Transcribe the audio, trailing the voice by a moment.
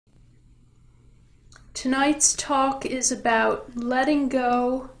Tonight's talk is about letting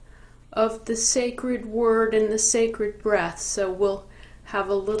go of the sacred word and the sacred breath. So we'll have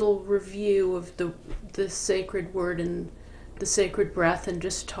a little review of the sacred word and the sacred breath and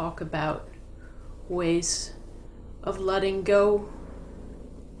just talk about ways of letting go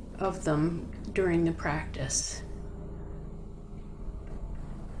of them during the practice.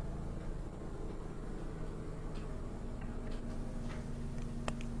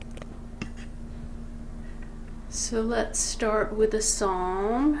 So let's start with a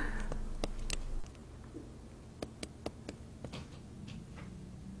psalm.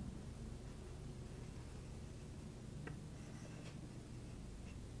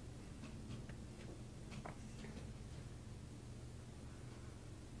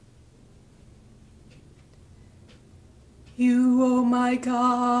 You, O my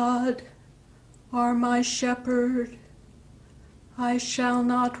God, are my shepherd. I shall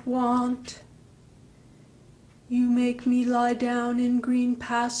not want. You make me lie down in green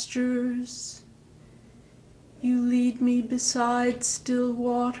pastures. You lead me beside still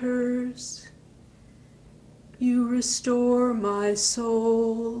waters. You restore my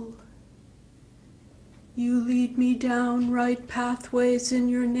soul. You lead me down right pathways in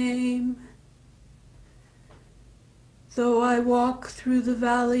your name. Though I walk through the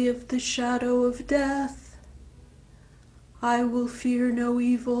valley of the shadow of death, I will fear no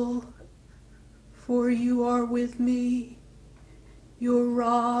evil, for you are with me. Your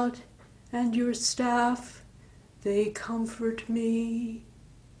rod and your staff, they comfort me.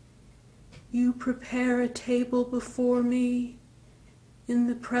 You prepare a table before me in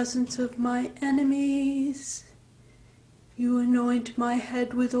the presence of my enemies. You anoint my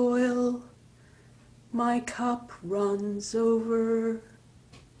head with oil. My cup runs over.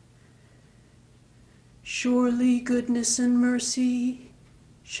 Surely goodness and mercy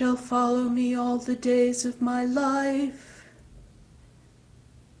shall follow me all the days of my life,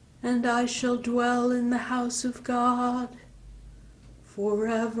 and I shall dwell in the house of God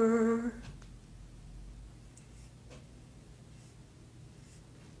forever.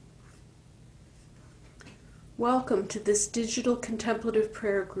 Welcome to this digital contemplative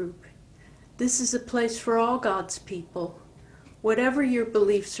prayer group. This is a place for all God's people. Whatever your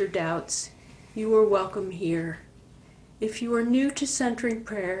beliefs or doubts, you are welcome here. If you are new to centering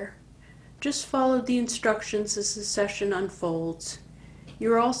prayer, just follow the instructions as the session unfolds.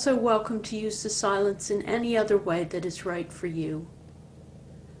 You're also welcome to use the silence in any other way that is right for you.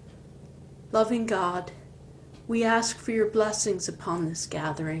 Loving God, we ask for your blessings upon this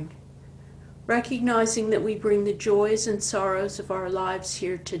gathering, recognizing that we bring the joys and sorrows of our lives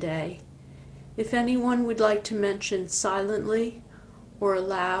here today. If anyone would like to mention silently or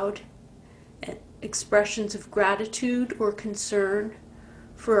aloud expressions of gratitude or concern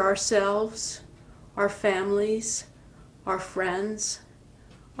for ourselves, our families, our friends,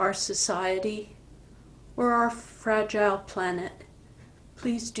 our society, or our fragile planet,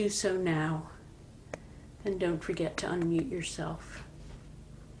 please do so now. And don't forget to unmute yourself.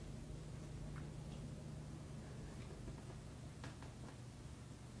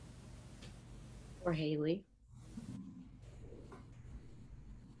 For Haley.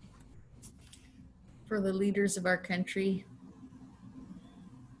 For the leaders of our country.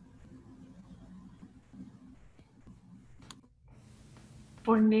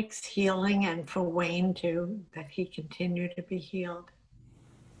 For Nick's healing and for Wayne too, that he continue to be healed.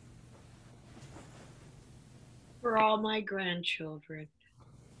 For all my grandchildren.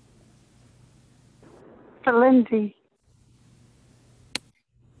 For Lindsay.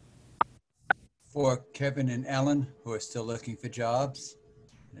 For Kevin and Ellen, who are still looking for jobs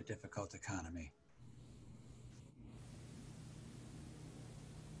in a difficult economy.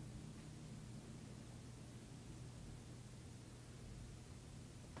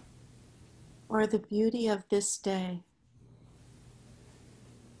 For the beauty of this day.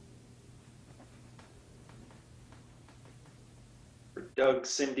 For Doug,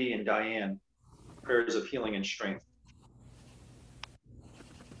 Cindy, and Diane, prayers of healing and strength.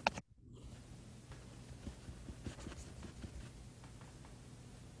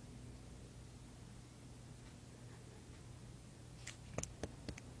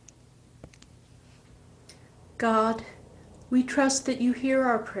 God, we trust that you hear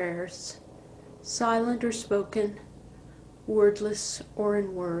our prayers, silent or spoken, wordless or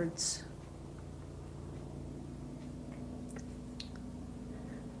in words.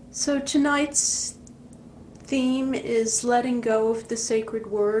 So tonight's theme is letting go of the sacred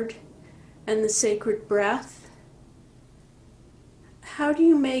word and the sacred breath. How do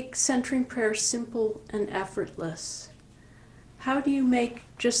you make centering prayer simple and effortless? How do you make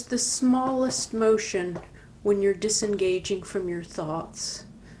just the smallest motion when you're disengaging from your thoughts.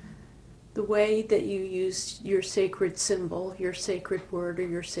 The way that you use your sacred symbol, your sacred word, or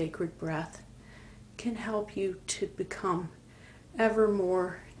your sacred breath can help you to become ever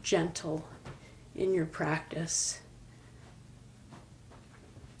more gentle in your practice.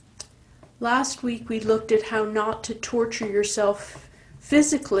 Last week we looked at how not to torture yourself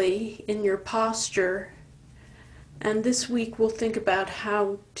physically in your posture, and this week we'll think about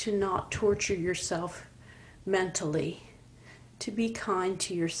how to not torture yourself mentally, to be kind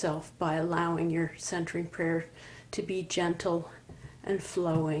to yourself by allowing your centering prayer to be gentle and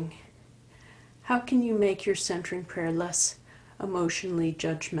flowing. How can you make your centering prayer less emotionally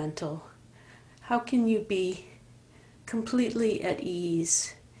judgmental? How can you be completely at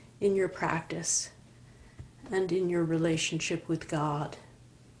ease in your practice and in your relationship with God?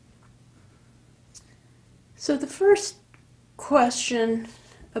 So the first question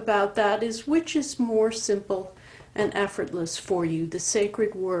about that is, which is more simple and effortless for you, the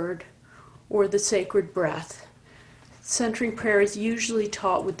sacred word or the sacred breath? Centering prayer is usually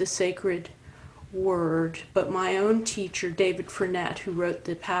taught with the sacred word, but my own teacher, David Furnett, who wrote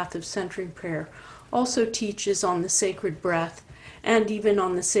The Path of Centering Prayer, also teaches on the sacred breath and even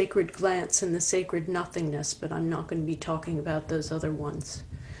on the sacred glance and the sacred nothingness, but I'm not going to be talking about those other ones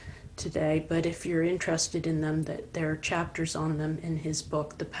today. But if you're interested in them, that there are chapters on them in his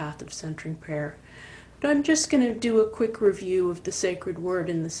book, The Path of Centering Prayer. But I'm just going to do a quick review of the sacred word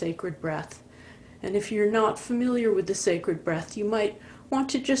and the sacred breath. And if you're not familiar with the sacred breath, you might want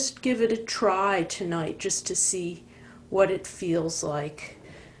to just give it a try tonight just to see what it feels like.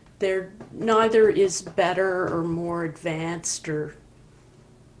 There neither is better or more advanced or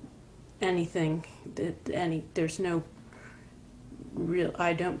anything. There's no real,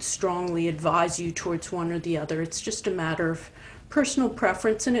 I don't strongly advise you towards one or the other. It's just a matter of personal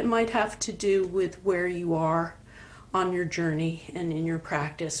preference, and it might have to do with where you are on your journey and in your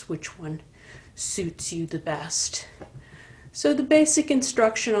practice, which one suits you the best. So the basic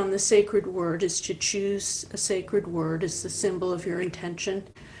instruction on the sacred word is to choose a sacred word as the symbol of your intention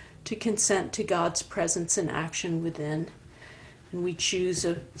to consent to God's presence and action within. And we choose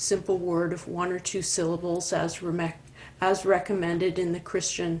a simple word of 1 or 2 syllables as recommended in the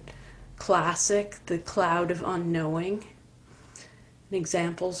Christian classic, The Cloud of Unknowing. And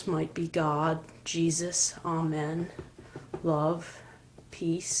examples might be God, Jesus, Amen, love,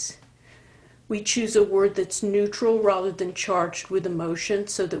 peace. We choose a word that's neutral rather than charged with emotion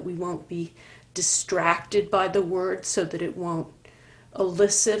so that we won't be distracted by the word, so that it won't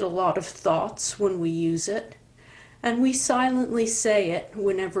elicit a lot of thoughts when we use it. And we silently say it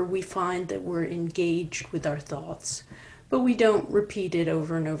whenever we find that we're engaged with our thoughts. But we don't repeat it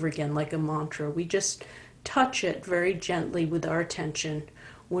over and over again like a mantra. We just touch it very gently with our attention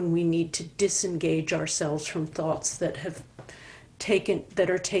when we need to disengage ourselves from thoughts that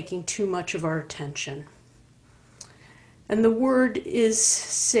are taking too much of our attention. And the word is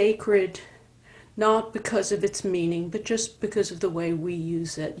sacred not because of its meaning, but just because of the way we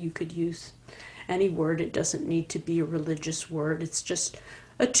use it. You could use any word. It doesn't need to be a religious word. It's just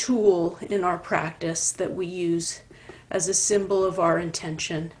a tool in our practice that we use as a symbol of our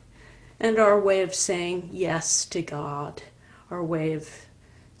intention and our way of saying yes to God, our way of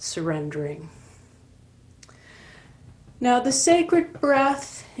surrendering. Now, the sacred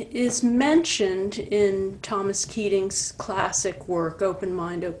breath is mentioned in Thomas Keating's classic work, Open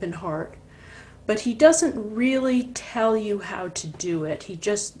Mind, Open Heart, but he doesn't really tell you how to do it.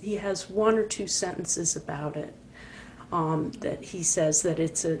 He has 1 or 2 sentences about it, that he says that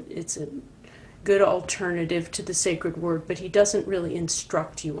it's a good alternative to the sacred word, but he doesn't really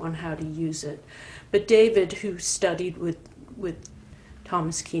instruct you on how to use it. But David, who studied with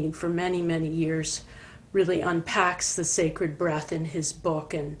Thomas Keating for many, many years, really unpacks the sacred breath in his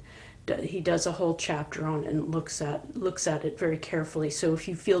book, and he does a whole chapter on it and looks at it very carefully. So if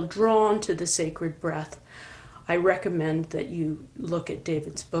you feel drawn to the sacred breath, I recommend that you look at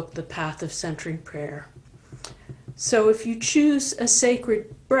David's book, The Path of Centering Prayer. So if you choose a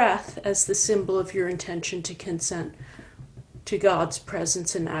sacred breath as the symbol of your intention to consent to God's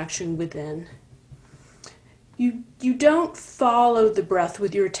presence and action within, you don't follow the breath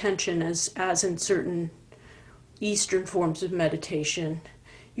with your attention as in certain Eastern forms of meditation.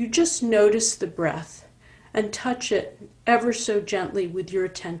 You just notice the breath and touch it ever so gently with your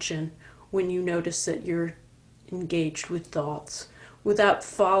attention when you notice that you're engaged with thoughts, without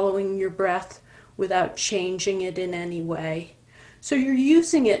following your breath, without changing it in any way. So you're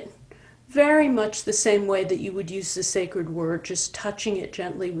using it very much the same way that you would use the sacred word, just touching it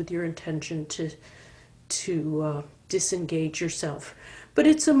gently with your intention to disengage yourself. but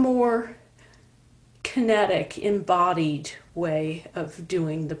it's a more kinetic, embodied way of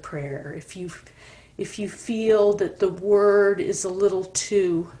doing the prayer. If you feel that the word is a little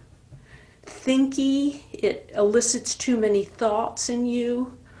too thinky, it elicits too many thoughts in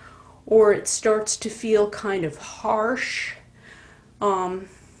you, or it starts to feel kind of harsh,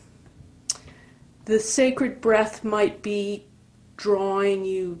 the sacred breath might be drawing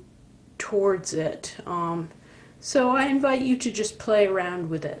you towards it. So I invite you to just play around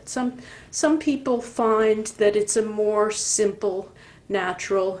with it. Some people find that it's a more simple,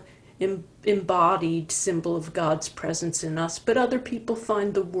 natural, embodied symbol of God's presence in us, but other people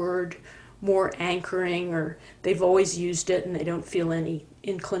find the word more anchoring, or they've always used it and they don't feel any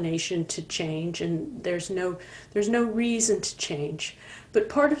inclination to change, and there's no reason to change. But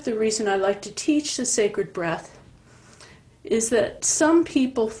part of the reason I like to teach the sacred breath is that some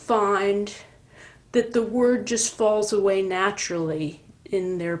people find that the word just falls away naturally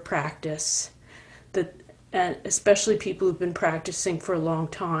in their practice, that especially people who've been practicing for a long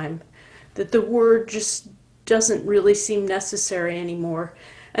time, that the word just doesn't really seem necessary anymore.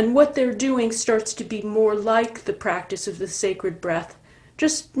 And what they're doing starts to be more like the practice of the sacred breath,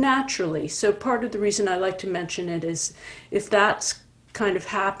 just naturally. So part of the reason I like to mention it is if that's kind of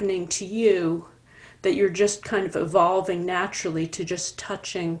happening to you, that you're just kind of evolving naturally to just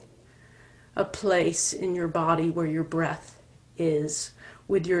touching a place in your body where your breath is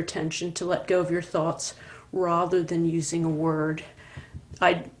with your attention, to let go of your thoughts rather than using a word.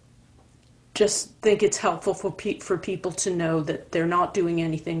 I just think it's helpful for people to know that they're not doing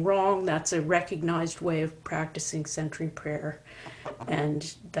anything wrong. That's a recognized way of practicing centering prayer,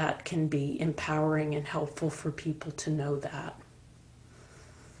 and that can be empowering and helpful for people to know that.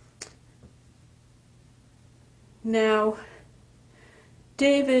 Now,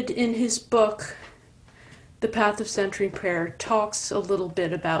 David, in his book, The Path of Centering Prayer, talks a little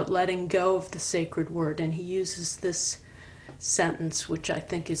bit about letting go of the sacred word, and he uses this sentence, which I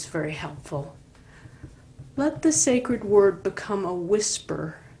think is very helpful. Let the sacred word become a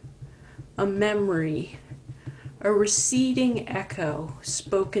whisper, a memory, a receding echo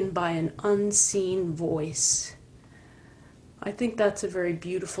spoken by an unseen voice. I think that's a very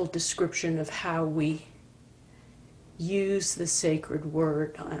beautiful description of how we use the sacred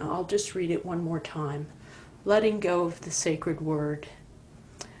word. I'll just read it one more time. Letting go of the sacred word.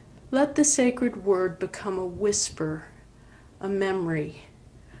 Let the sacred word become a whisper, a memory,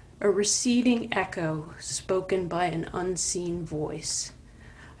 a receding echo spoken by an unseen voice.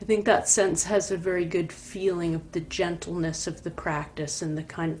 I think that sentence has a very good feeling of the gentleness of the practice and the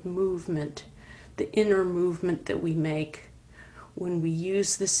kind of movement, the inner movement that we make when we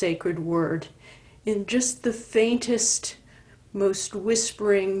use the sacred word in just the faintest, most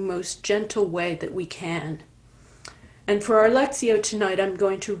whispering, most gentle way that we can. And for our Lectio tonight, I'm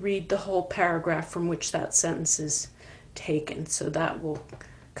going to read the whole paragraph from which that sentence is taken, so that will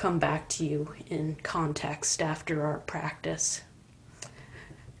come back to you in context after our practice.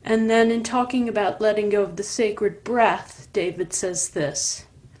 And then in talking about letting go of the sacred breath, David says this: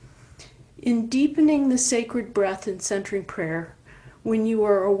 in deepening the sacred breath in centering prayer, when you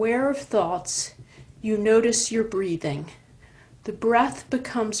are aware of thoughts, you notice your breathing. The breath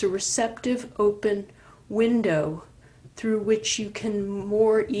becomes a receptive, open window through which you can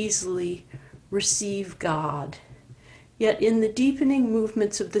more easily receive God. Yet in the deepening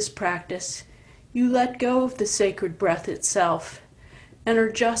movements of this practice, you let go of the sacred breath itself and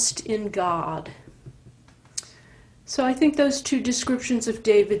are just in God. So I think those two descriptions of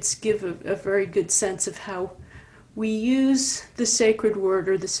David's give a very good sense of how we use the sacred word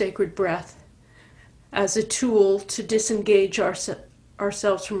or the sacred breath as a tool to disengage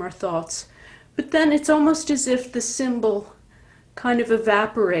ourselves from our thoughts. But then it's almost as if the symbol kind of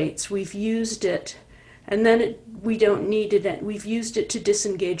evaporates. We've used it, and then we don't need it. We've used it to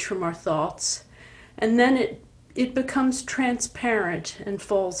disengage from our thoughts. And then it becomes transparent and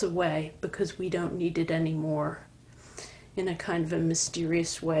falls away because we don't need it anymore, in a kind of a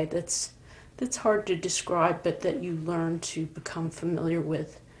mysterious way that's hard to describe, but that you learn to become familiar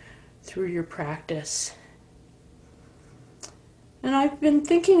with through your practice. And I've been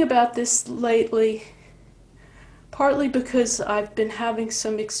thinking about this lately, partly because I've been having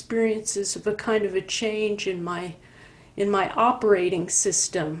some experiences of a kind of a change in my operating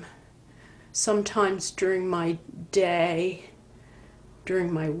system, sometimes during my day,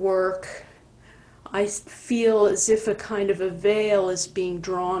 during my work. I feel as if a kind of a veil is being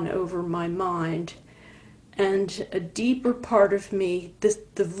drawn over my mind, and a deeper part of me,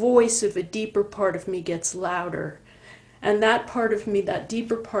 the voice of a deeper part of me gets louder. And that part of me, that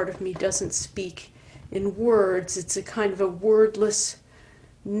deeper part of me, doesn't speak in words. It's a kind of a wordless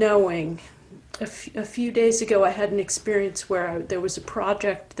knowing. A few days ago, I had an experience where there was a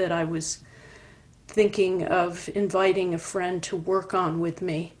project that I was thinking of inviting a friend to work on with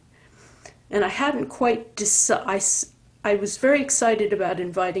me. And I hadn't quite decided. I was very excited about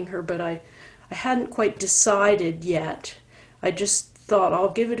inviting her, but I hadn't quite decided yet. I just thought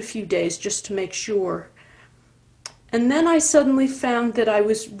I'll give it a few days just to make sure. And then I suddenly found that I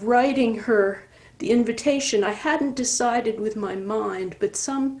was writing her the invitation. I hadn't decided with my mind, but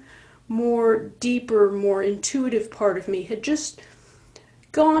some more deeper, more intuitive part of me had just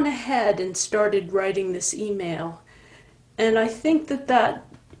gone ahead and started writing this email. And I think that that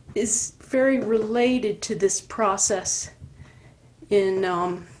is very related to this process in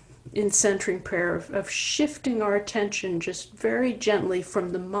centering prayer of shifting our attention just very gently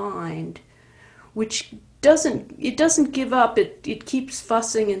from the mind, which doesn't give up. It keeps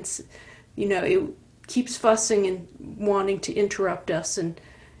fussing and it keeps fussing and wanting to interrupt us. And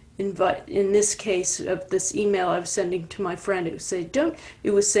in this case of this email I was sending to my friend, it was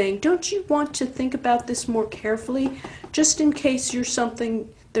saying, don't you want to think about this more carefully, just in case there's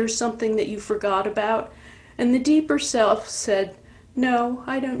something that you forgot about? And the deeper self said, no,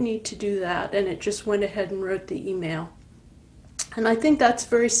 I don't need to do that, and it just went ahead and wrote the email. And I think that's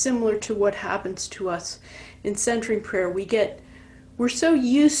very similar to what happens to us in centering prayer. We're so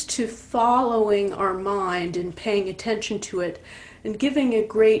used to following our mind and paying attention to it and giving a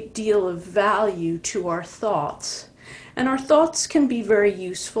great deal of value to our thoughts. And our thoughts can be very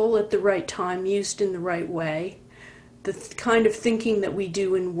useful at the right time, used in the right way. The kind of thinking that we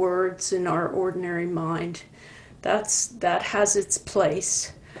do in words in our ordinary mind, that has its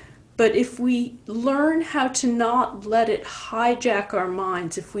place. But if we learn how to not let it hijack our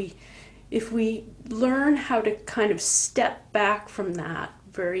minds, if we learn how to kind of step back from that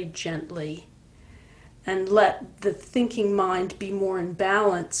very gently and let the thinking mind be more in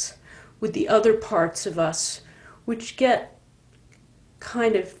balance with the other parts of us, which get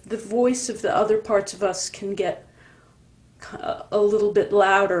kind of, the voice of the other parts of us can get a little bit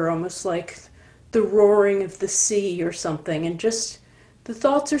louder, almost like the roaring of the sea or something, and just the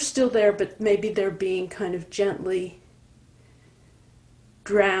thoughts are still there, but maybe they're being kind of gently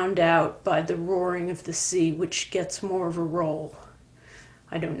drowned out by the roaring of the sea, which gets more of a roll.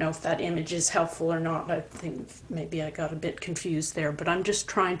 I don't know if that image is helpful or not. I think maybe I got a bit confused there, but I'm just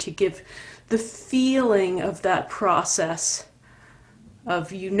trying to give the feeling of that process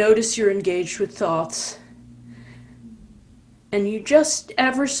of you notice you're engaged with thoughts, and you just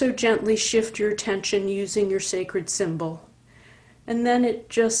ever so gently shift your attention using your sacred symbol. And then it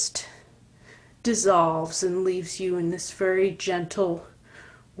just dissolves and leaves you in this very gentle,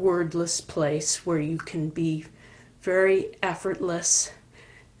 wordless place where you can be very effortless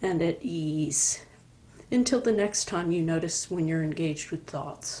and at ease until the next time you notice when you're engaged with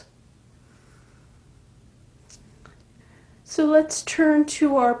thoughts. So let's turn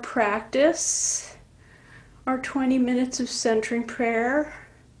to our practice, our 20 minutes of centering prayer.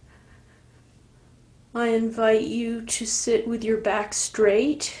 I invite you to sit with your back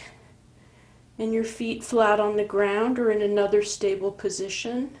straight and your feet flat on the ground or in another stable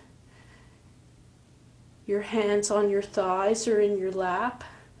position. Your hands on your thighs or in your lap.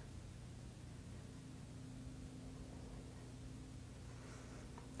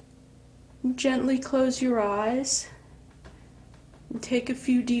 Gently close your eyes and take a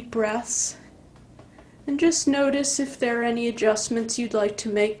few deep breaths. And just notice if there are any adjustments you'd like to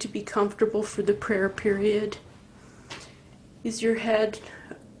make to be comfortable for the prayer period. Is your head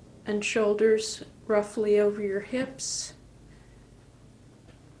and shoulders roughly over your hips?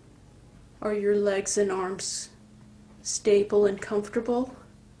 Are your legs and arms stable and comfortable?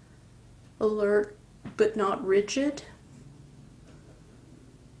 Alert but not rigid?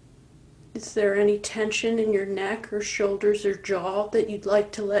 Is there any tension in your neck or shoulders or jaw that you'd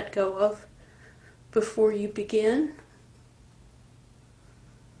like to let go of before you begin?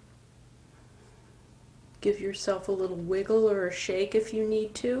 Give yourself a little wiggle or a shake if you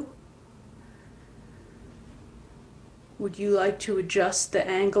need to. Would you like to adjust the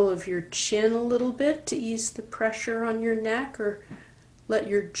angle of your chin a little bit to ease the pressure on your neck, or let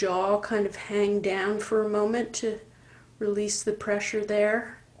your jaw kind of hang down for a moment to release the pressure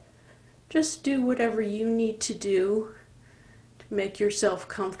there? Just do whatever you need to do to make yourself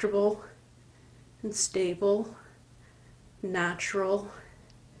comfortable and stable, natural,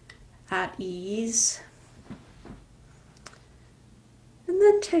 at ease. And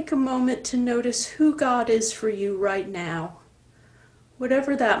then take a moment to notice who God is for you right now,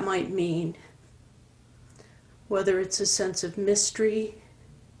 whatever that might mean. Whether it's a sense of mystery,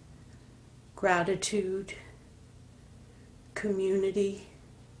 gratitude, community,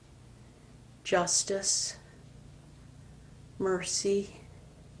 justice, mercy,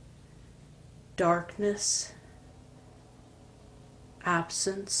 darkness,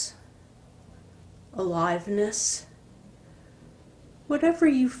 absence, aliveness. Whatever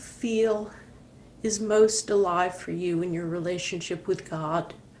you feel is most alive for you in your relationship with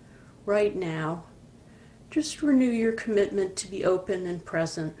God right now, just renew your commitment to be open and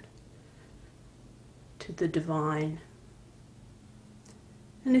present to the divine.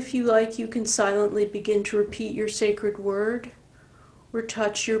 And if you like, you can silently begin to repeat your sacred word or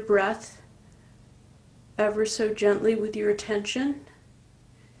touch your breath ever so gently with your attention,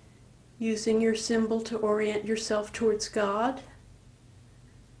 using your symbol to orient yourself towards God.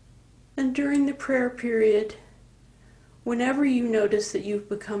 And during the prayer period, whenever you notice that you've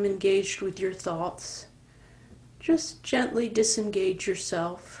become engaged with your thoughts, just gently disengage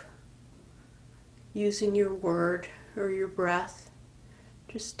yourself, using your word or your breath,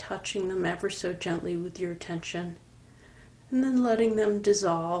 just touching them ever so gently with your attention, and then letting them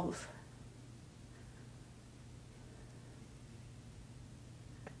dissolve.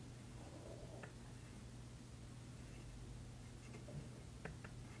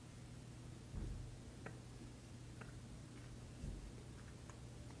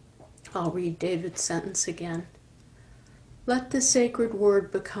 I'll read David's sentence again. Let the sacred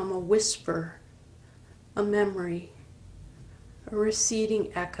word become a whisper, a memory, a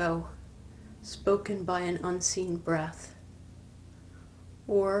receding echo spoken by an unseen breath.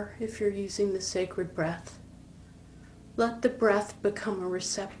 Or, if you're using the sacred breath, let the breath become a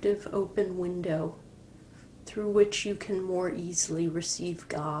receptive open window through which you can more easily receive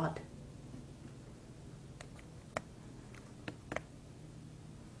God.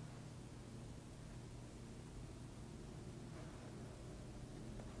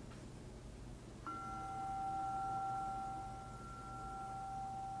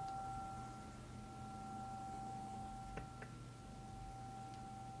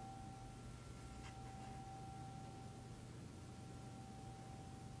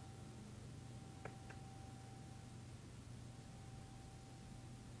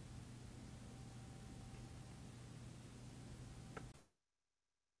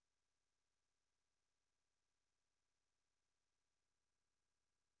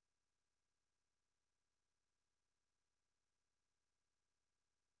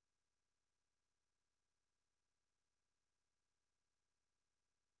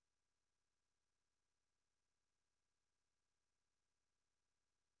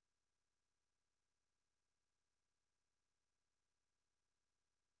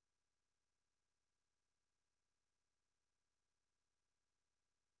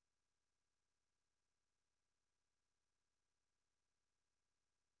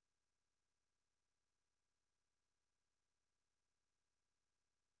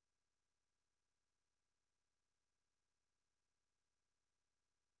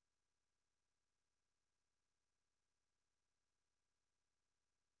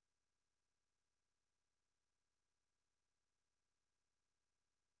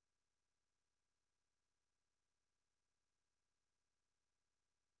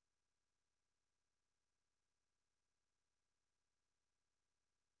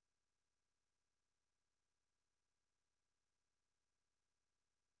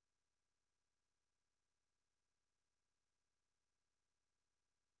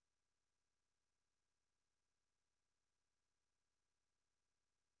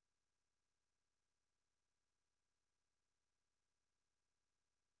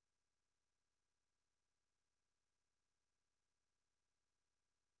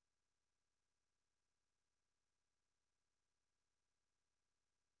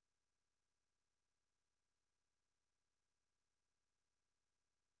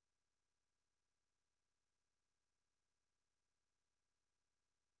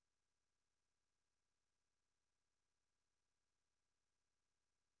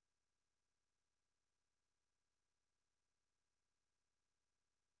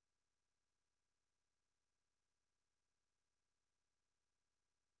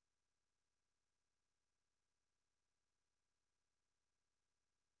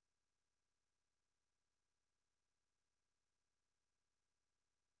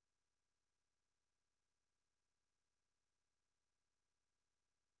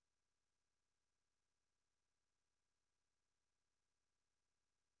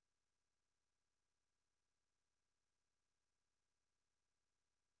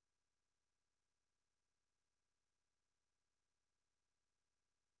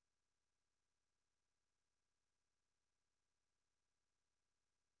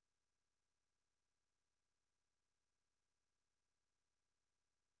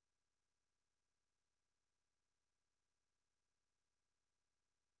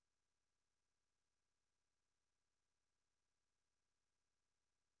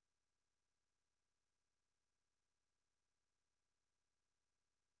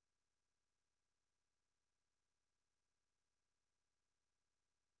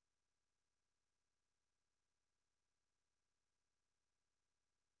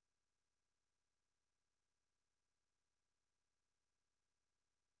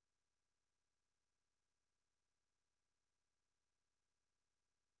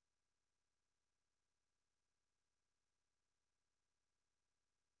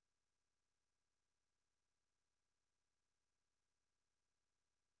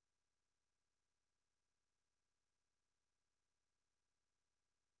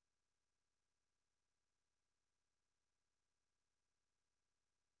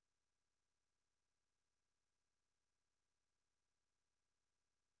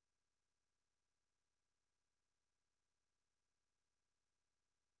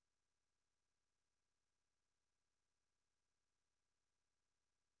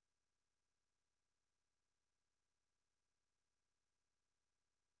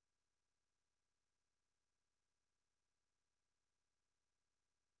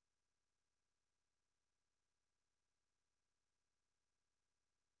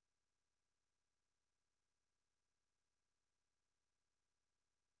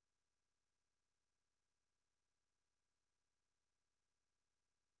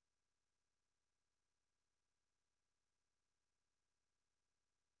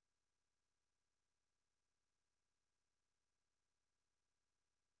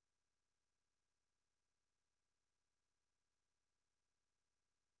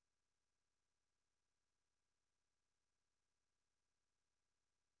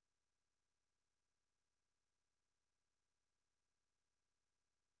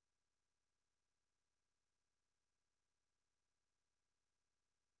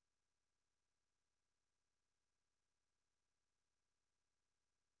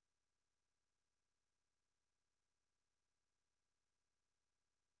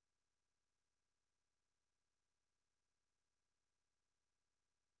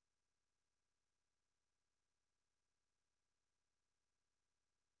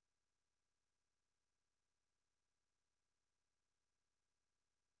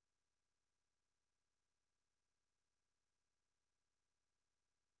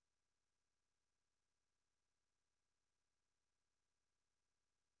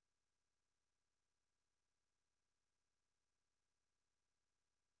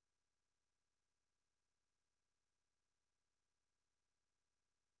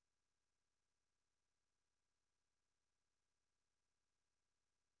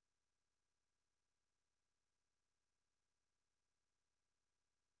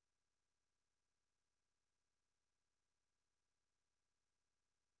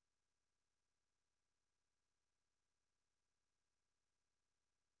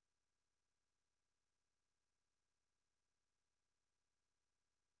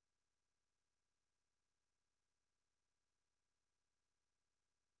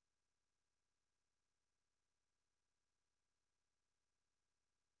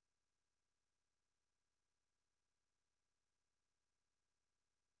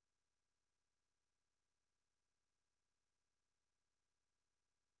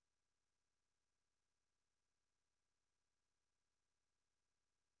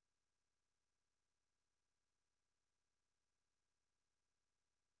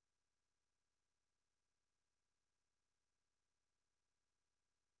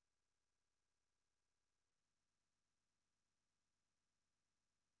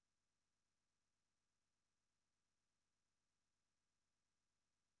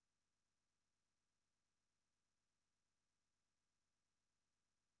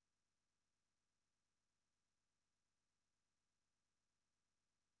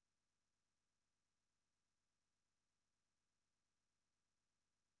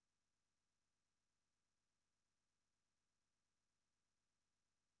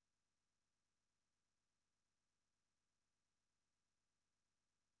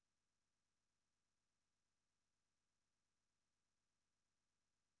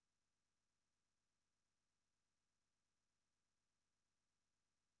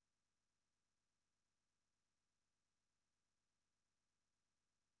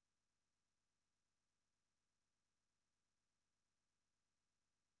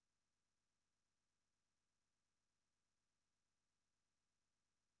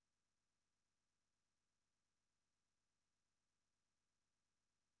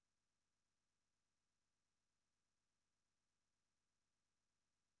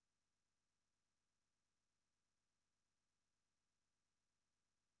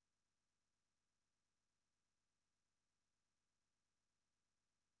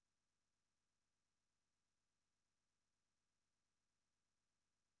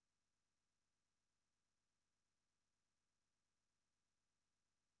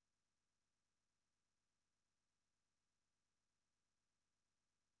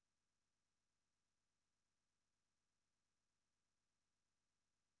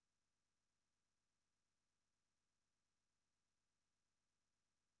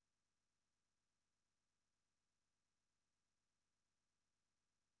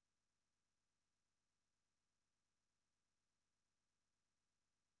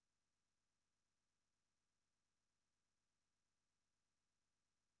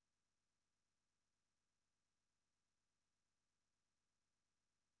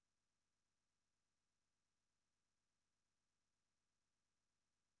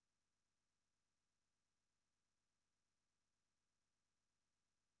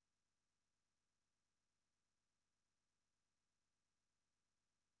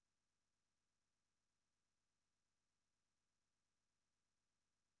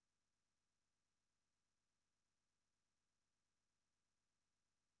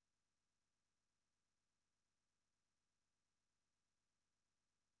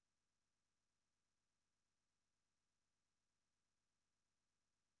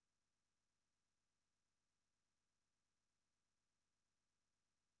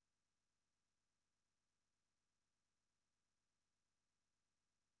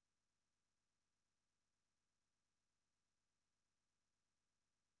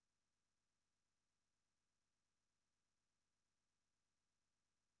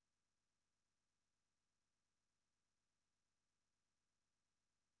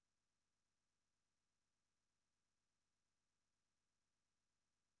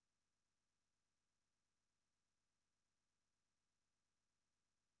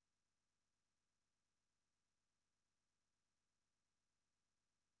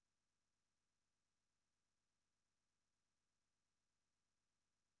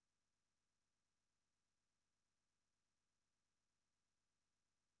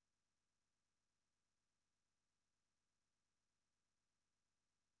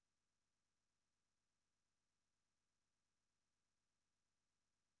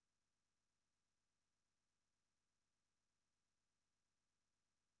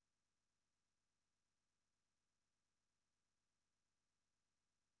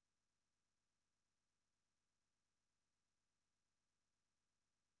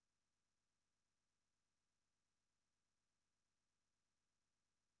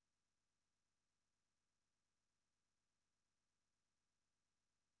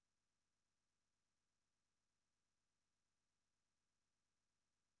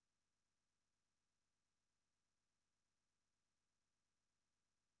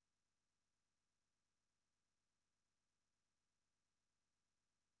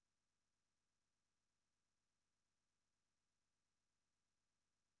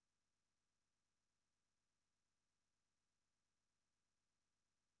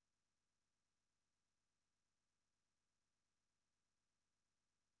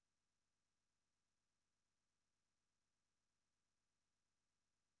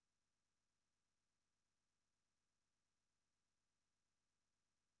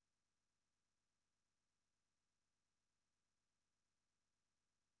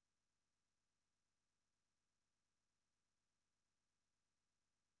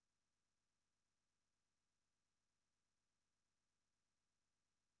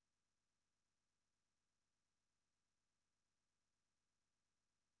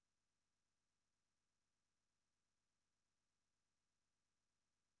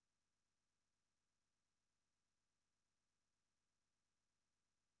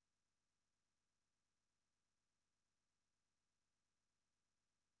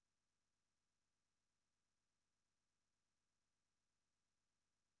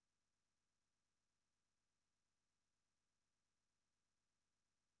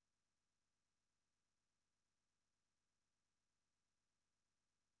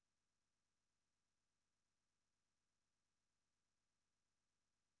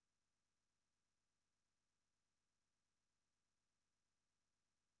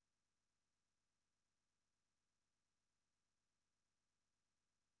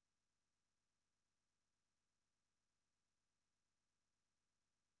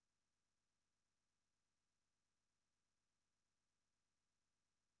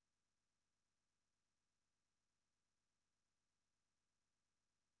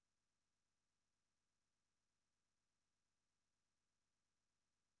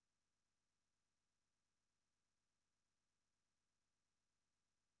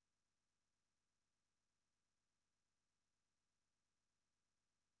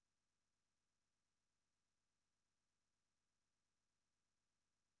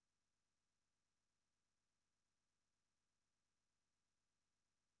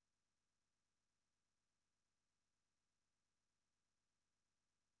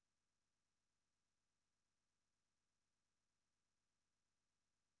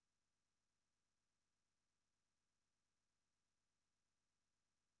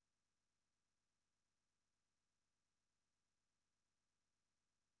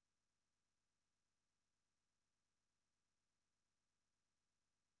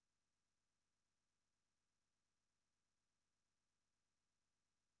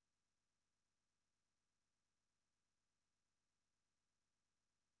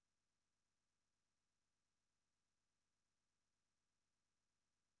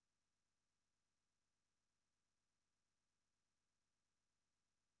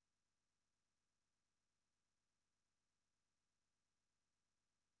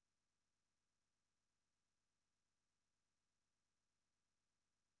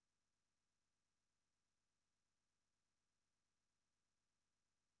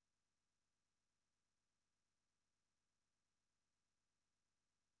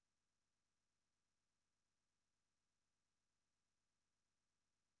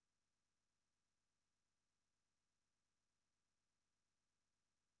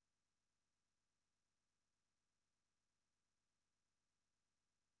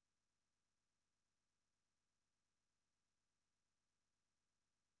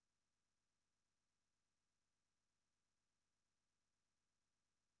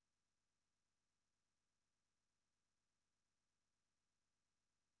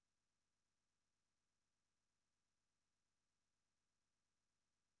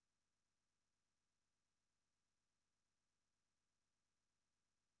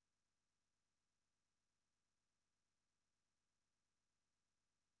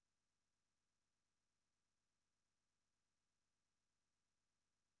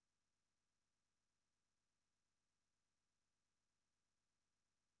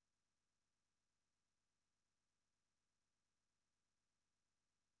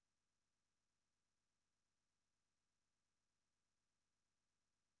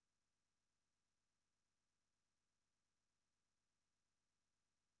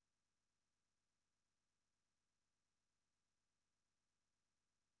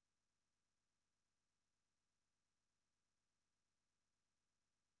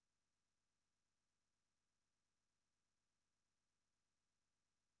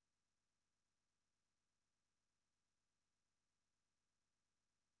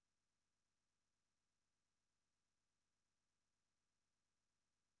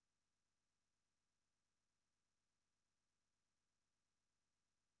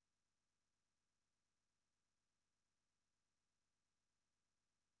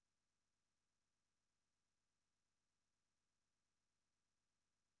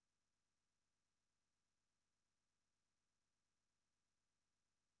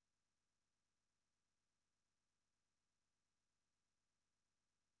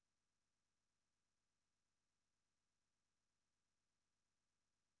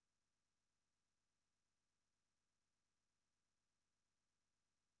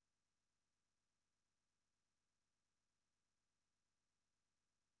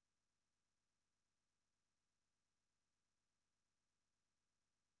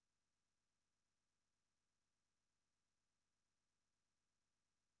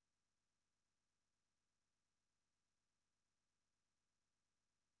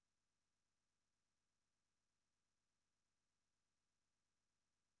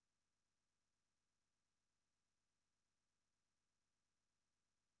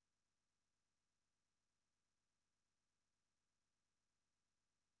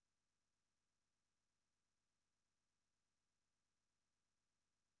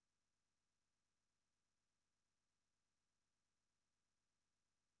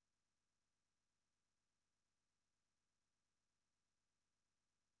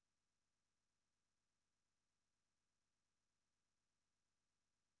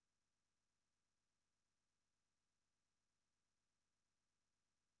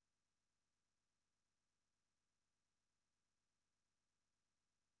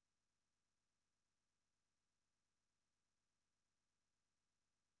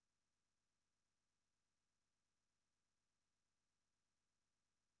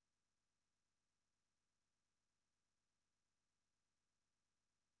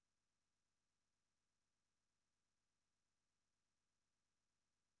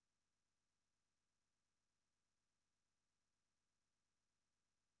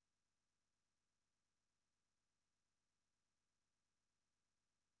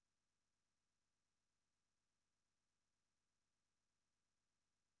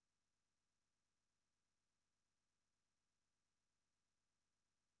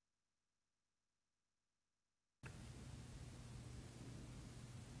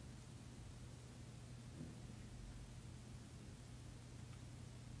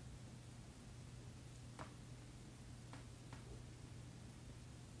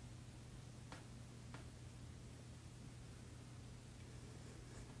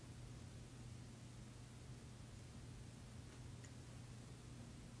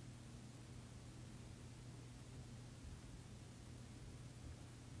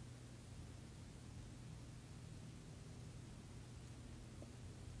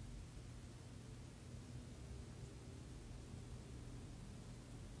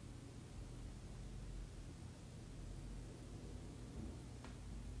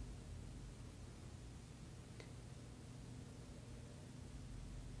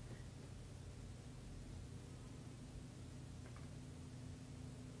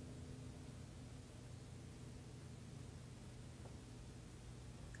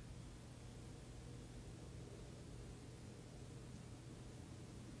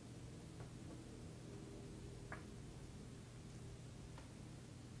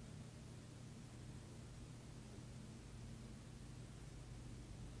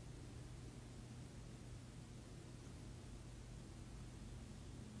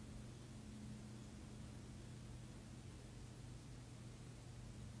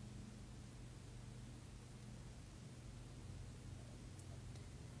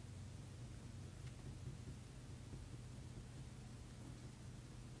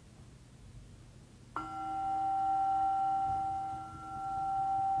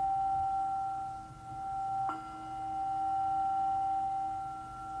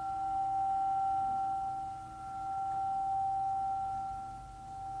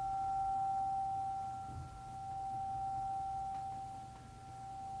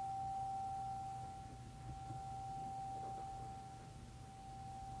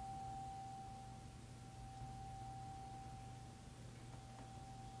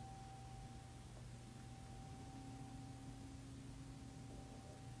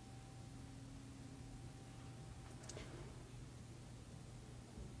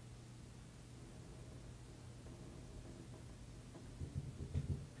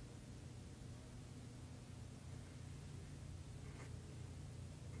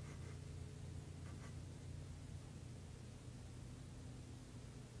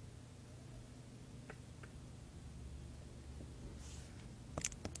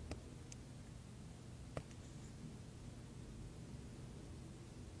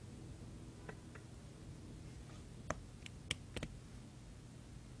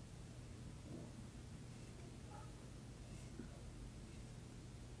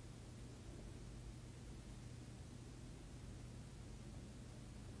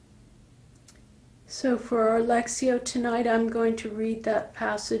 So for our Lectio tonight, I'm going to read that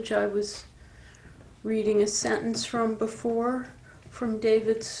passage I was reading a sentence from before, from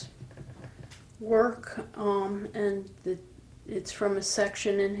David's work, it's from a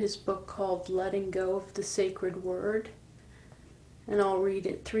section in his book called Letting Go of the Sacred Word. And I'll read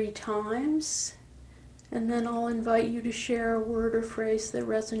it 3 times, and then I'll invite you to share a word or phrase that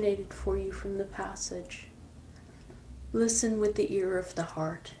resonated for you from the passage. Listen with the ear of the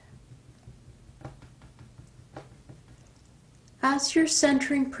heart. As your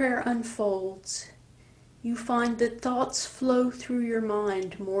centering prayer unfolds, you find that thoughts flow through your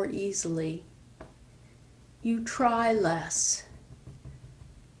mind more easily. You try less.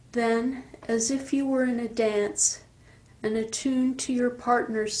 Then, as if you were in a dance and attuned to your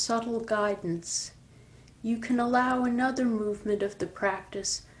partner's subtle guidance, you can allow another movement of the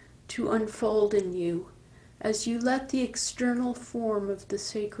practice to unfold in you as you let the external form of the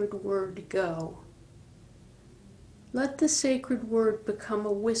sacred word go. Let the sacred word become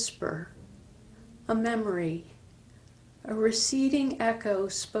a whisper, a memory, a receding echo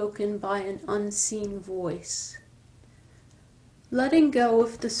spoken by an unseen voice. Letting go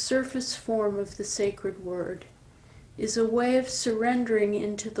of the surface form of the sacred word is a way of surrendering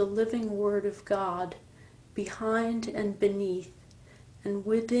into the living word of God behind and beneath and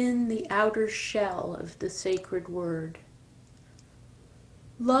within the outer shell of the sacred word.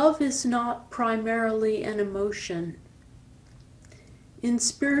 Love is not primarily an emotion. In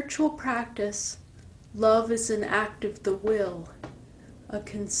spiritual practice, love is an act of the will, a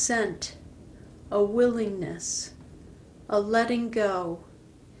consent, a willingness, a letting go.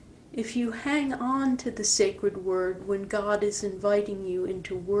 If you hang on to the sacred word when God is inviting you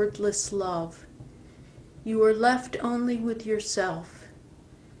into wordless love, you are left only with yourself.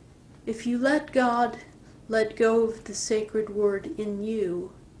 If you let God let go of the sacred word in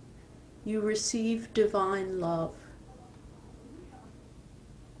you, you receive divine love.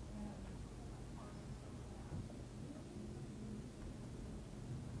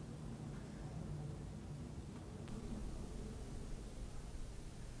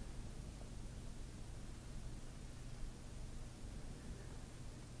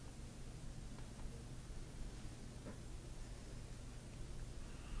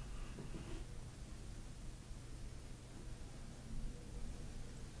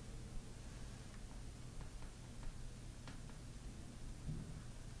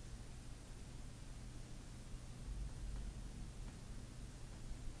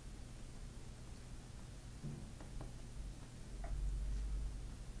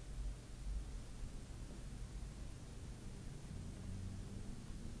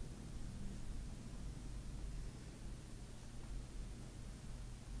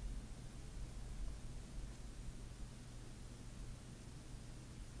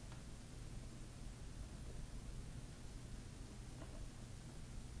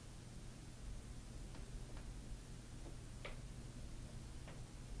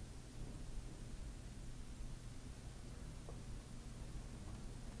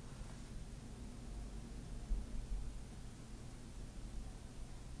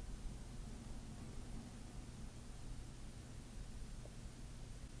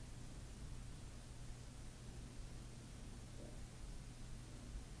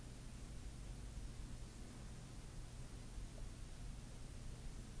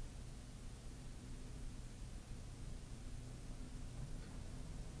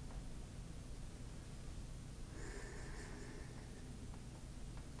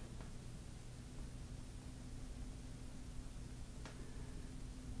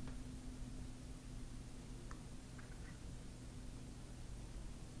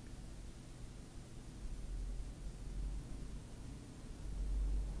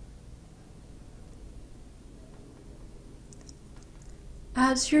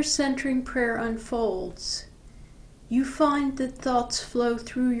 As your centering prayer unfolds, you find that thoughts flow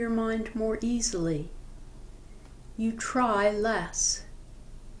through your mind more easily. You try less.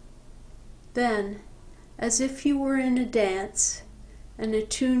 Then, as if you were in a dance and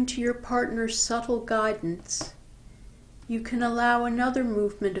attuned to your partner's subtle guidance, you can allow another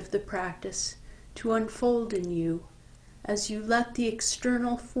movement of the practice to unfold in you as you let the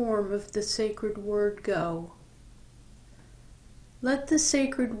external form of the sacred word go. Let the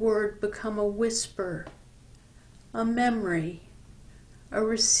sacred word become a whisper, a memory, a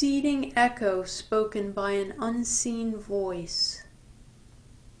receding echo spoken by an unseen voice.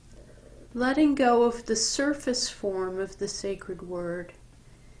 Letting go of the surface form of the sacred word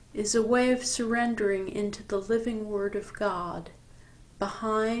is a way of surrendering into the living word of God,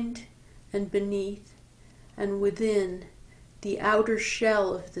 behind and beneath and within the outer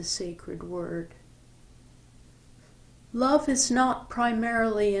shell of the sacred word. Love is not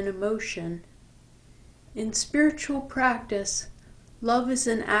primarily an emotion. In spiritual practice, love is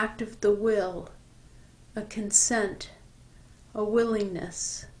an act of the will, a consent, a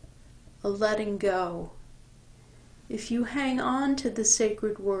willingness, a letting go. If you hang on to the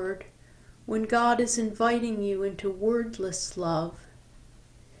sacred word when God is inviting you into wordless love,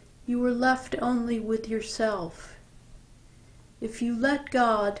 you are left only with yourself. If you let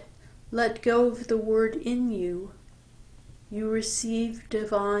God let go of the word in you, you receive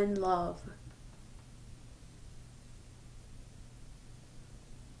divine love.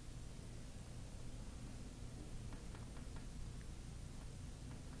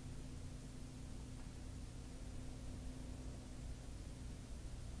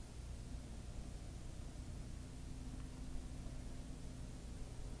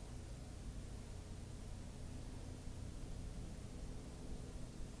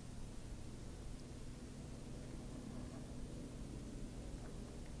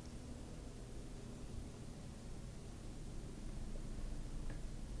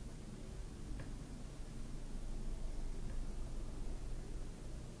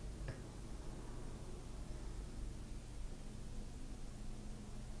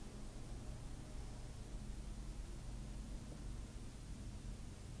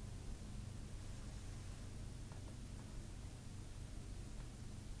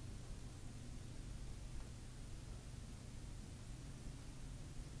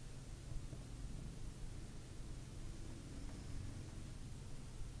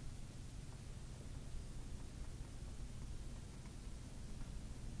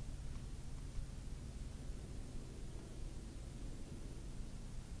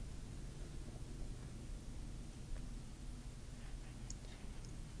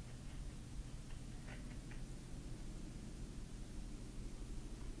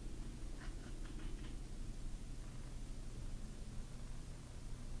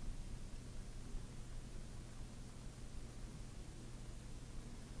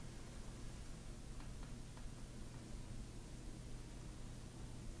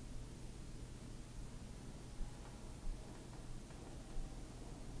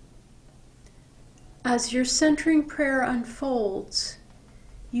 As your centering prayer unfolds,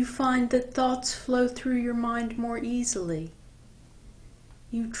 you find that thoughts flow through your mind more easily.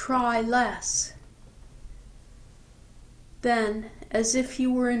 You try less. Then, as if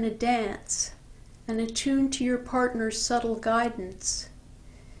you were in a dance and attuned to your partner's subtle guidance,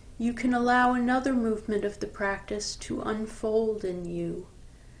 you can allow another movement of the practice to unfold in you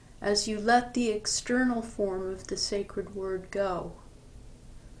as you let the external form of the sacred word go.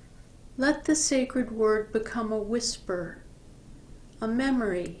 Let the sacred word become a whisper, a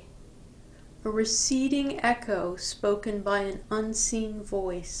memory, a receding echo spoken by an unseen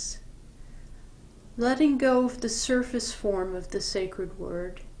voice. Letting go of the surface form of the sacred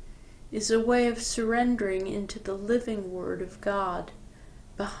word is a way of surrendering into the living word of God,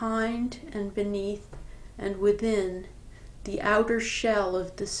 behind and beneath and within the outer shell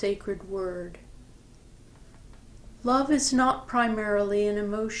of the sacred word. Love is not primarily an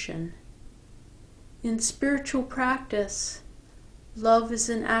emotion. In spiritual practice, love is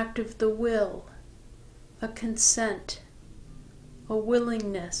an act of the will, a consent, a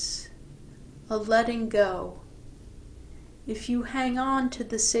willingness, a letting go. If you hang on to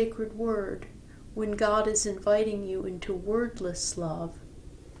the sacred word when God is inviting you into wordless love,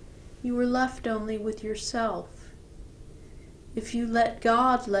 you are left only with yourself. If you let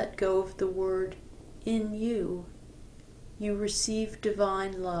God let go of the word in you, you receive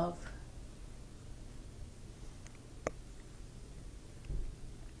divine love.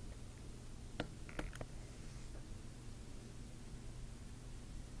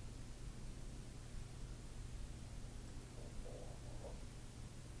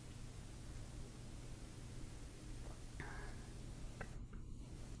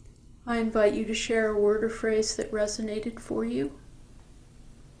 I invite you to share a word or phrase that resonated for you.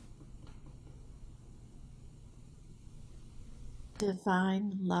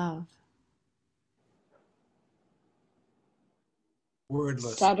 Divine love.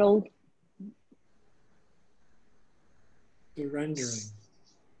 Wordless. Subtle. Surrendering.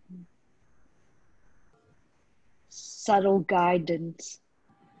 Subtle guidance.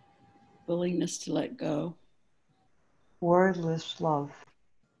 Willingness to let go. Wordless love.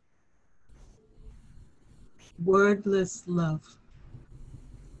 Wordless love.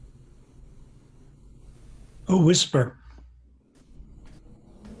 A whisper.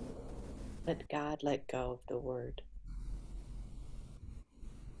 Let God let go of the word.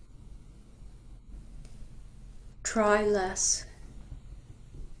 Try less.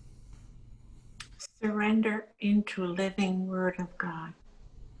 surrender into living Word of God.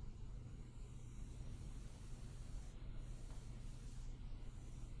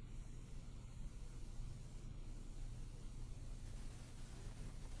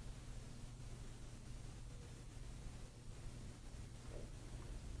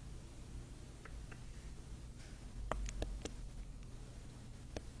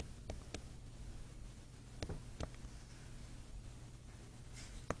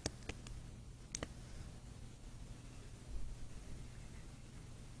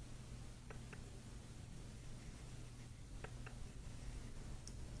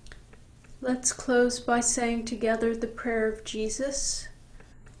 Let's close by saying together the prayer of Jesus.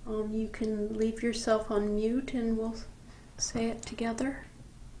 You can leave yourself on mute and we'll say it together.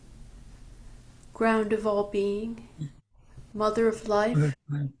 Ground of all being, Mother of life,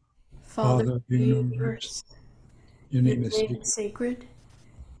 Father of the universe, Your your name is name is sacred,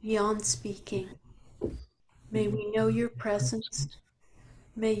 beyond speaking. May we know your presence.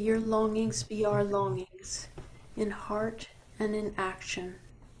 May your longings be our longings, in heart and in action.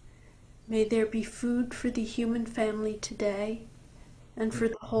 May there be food for the human family today and for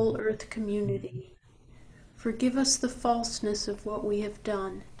the whole earth community. Forgive us the falseness of what we have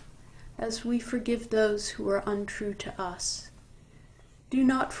done, as we forgive those who are untrue to us. Do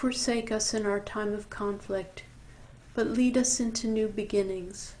not forsake us in our time of conflict, but lead us into new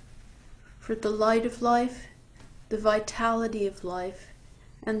beginnings. For the light of life, the vitality of life,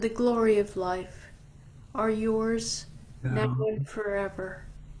 and the glory of life are yours now and forever.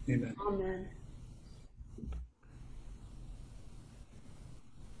 Amen. Amen.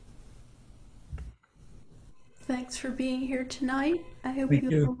 Thanks for being here tonight. I hope Thank you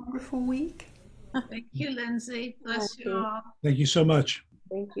you. have a wonderful week. Thank you, Lindsay. Bless you all. Thank you so much.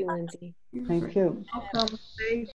 Thank you, Lindsay. Thank you. Welcome.